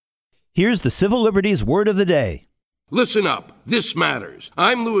Here's the Civil Liberties Word of the Day. Listen up. This matters.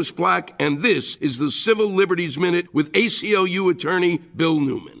 I'm Louis Black, and this is the Civil Liberties Minute with ACLU attorney Bill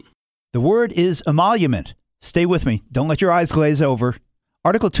Newman. The word is emolument. Stay with me. Don't let your eyes glaze over.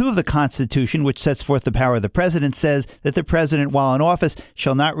 Article 2 of the Constitution, which sets forth the power of the president, says that the president, while in office,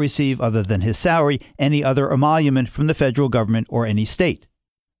 shall not receive, other than his salary, any other emolument from the federal government or any state.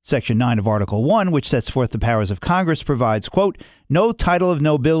 Section 9 of Article 1, which sets forth the powers of Congress, provides, quote, "No title of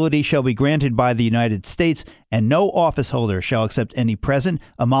nobility shall be granted by the United States, and no office holder shall accept any present,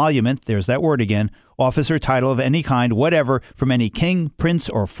 emolument," there's that word again, "office or title of any kind whatever from any king, prince,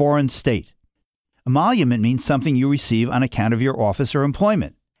 or foreign state." Emolument means something you receive on account of your office or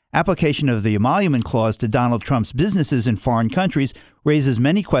employment. Application of the emolument clause to Donald Trump's businesses in foreign countries raises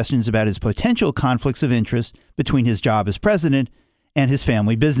many questions about his potential conflicts of interest between his job as president and his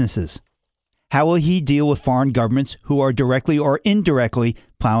family businesses. How will he deal with foreign governments who are directly or indirectly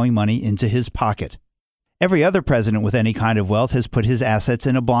plowing money into his pocket? Every other president with any kind of wealth has put his assets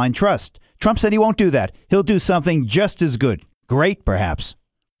in a blind trust. Trump said he won't do that. He'll do something just as good. Great, perhaps.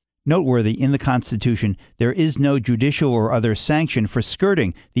 Noteworthy, in the Constitution, there is no judicial or other sanction for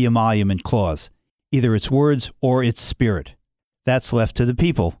skirting the emolument clause, either its words or its spirit. That's left to the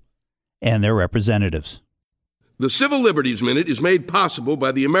people and their representatives. The Civil Liberties Minute is made possible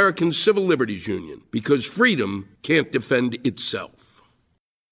by the American Civil Liberties Union because freedom can't defend itself.